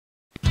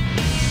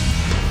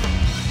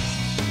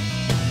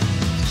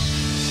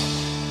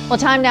Well,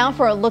 time now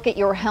for a look at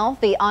your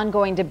health. The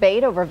ongoing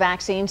debate over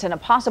vaccines and a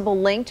possible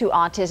link to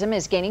autism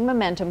is gaining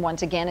momentum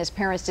once again as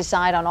parents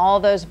decide on all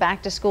those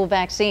back-to-school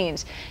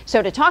vaccines.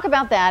 So to talk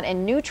about that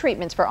and new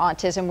treatments for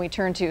autism, we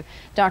turn to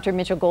Dr.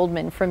 Mitchel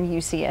Goldman from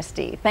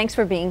UCSD. Thanks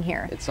for being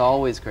here. It's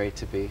always great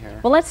to be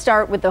here. Well, let's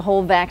start with the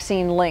whole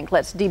vaccine link.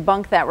 Let's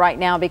debunk that right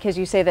now because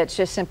you say that's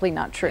just simply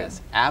not true. Yes,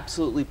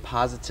 absolutely,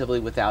 positively,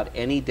 without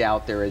any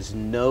doubt, there is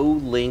no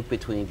link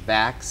between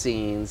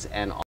vaccines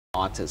and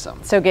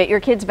autism. So get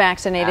your kids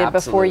vaccinated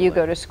Absolutely. Before you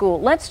go to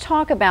school. Let's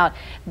talk about,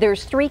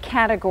 there's 3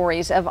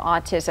 categories of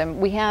autism.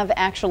 We have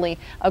actually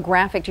a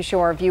graphic to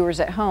show our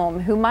viewers at home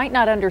who might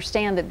not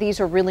understand that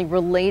these are really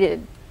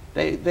related.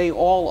 They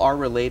all are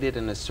related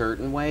in a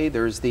certain way.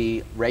 There's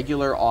the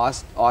regular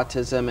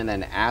autism, and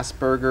then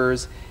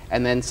Asperger's,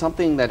 and then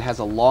something that has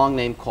a long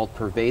name called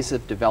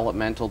pervasive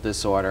developmental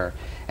disorder.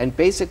 And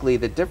basically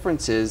the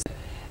difference is,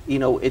 you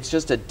know, it's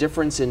just a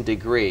difference in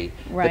degree.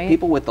 Right. The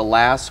people with the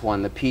last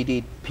one, the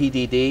PDD,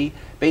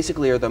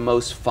 basically are the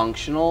most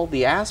functional.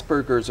 The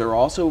Asperger's are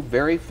also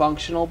very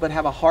functional but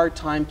have a hard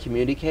time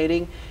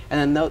communicating.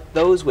 And then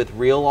those with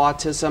real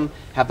autism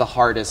have the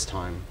hardest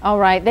time. All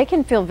right, they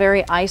can feel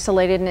very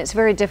isolated, and it's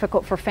very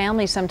difficult for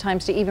families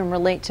sometimes to even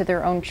relate to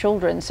their own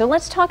children. So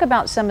let's talk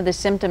about some of the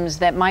symptoms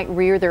that might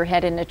rear their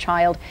head in a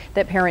child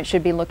that parents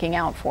should be looking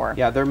out for.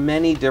 Yeah, there are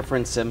many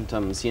different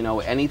symptoms. You know,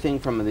 anything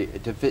from the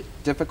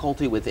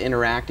difficulty with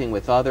interacting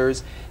with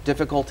others,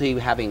 difficulty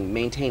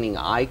maintaining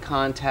eye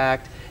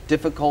contact,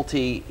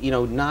 difficulty, you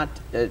know, not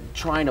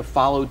trying to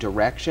follow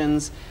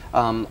directions,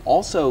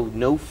 also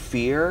no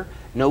fear,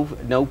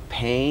 no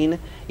pain.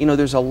 You know,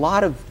 there's a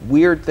lot of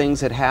weird things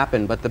that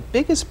happen, but the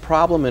biggest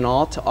problem in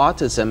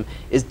autism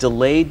is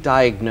delayed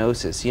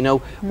diagnosis. You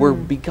know, we're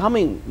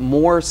becoming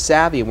more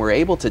savvy and we're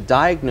able to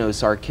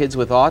diagnose our kids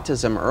with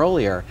autism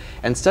earlier,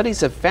 and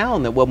studies have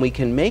found that when we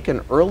can make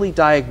an early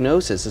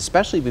diagnosis,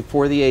 especially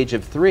before the age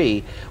of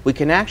 3, we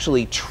can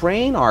actually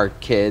train our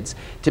kids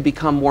to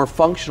become more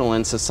functional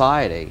in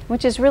society.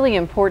 Which is really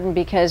important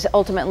because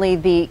ultimately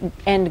the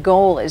end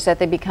goal is that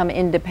they become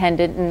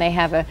independent and they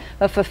have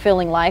a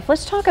fulfilling life.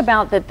 Let's talk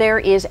about that there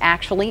is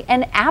actually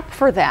an app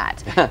for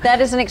that.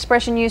 That is an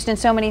expression used in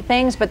so many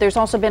things, but there's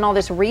also been all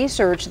this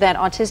research that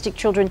autistic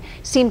children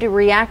seem to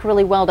react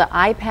really well to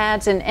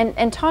iPads,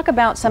 and talk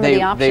about some of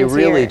the options here. They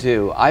really here.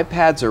 do.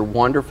 iPads are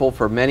wonderful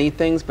for many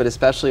things, but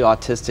especially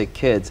autistic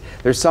kids.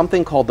 There's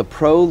something called the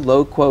Pro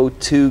Loquo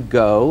 2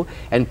 Go,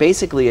 and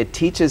basically it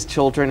teaches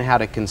children how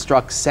to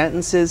construct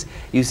sentences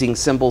using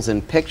symbols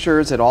and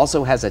pictures. It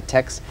also has a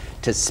text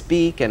to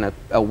speak and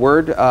a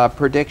word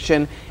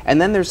prediction. And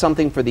then there's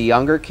something for the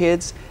younger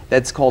kids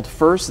that's called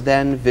First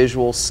Then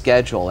Visual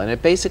Schedule, and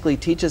it basically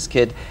teaches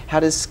kids how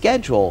to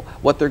schedule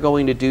what they're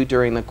going to do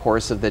during the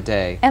course of the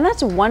day. And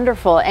that's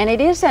wonderful, and it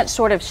is that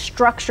sort of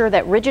structure,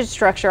 that rigid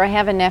structure. I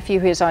have a nephew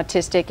who is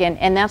autistic,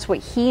 and that's what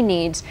he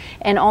needs,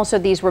 and also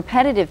these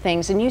repetitive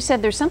things. And you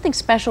said there's something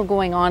special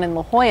going on in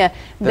La Jolla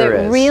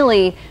that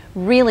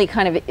really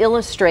kind of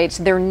illustrates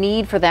their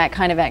need for that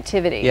kind of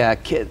activity. Yeah,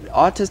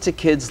 autistic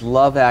kids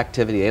love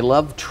activity. They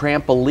love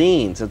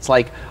trampolines. It's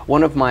like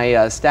one of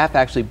my staff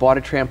actually bought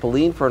a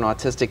trampoline for an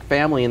autistic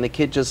family, and the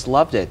kid just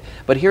loved it.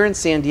 But here in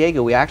San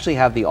Diego, we actually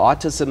have the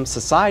Autism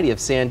Society of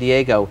San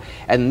Diego,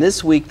 and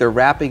this week they're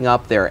wrapping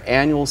up their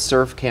annual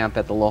surf camp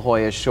at the La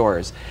Jolla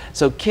shores.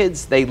 So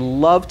kids, they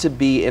love to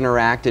be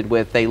interacted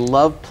with. They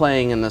love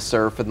playing in the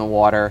surf and the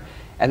water.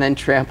 And then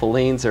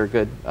trampolines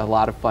are a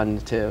lot of fun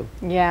too.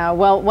 Yeah,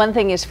 well, one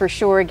thing is for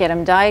sure, get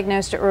them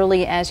diagnosed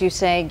early, as you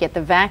say, get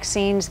the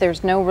vaccines.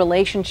 There's no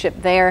relationship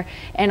there,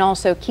 and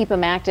also keep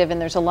them active,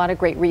 and there's a lot of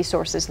great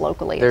resources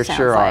locally. There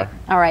sure are.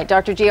 All right,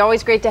 Dr. G,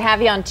 always great to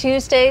have you on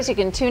Tuesdays. You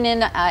can tune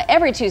in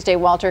every Tuesday,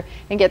 Walter,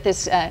 and get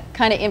this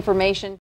kind of information.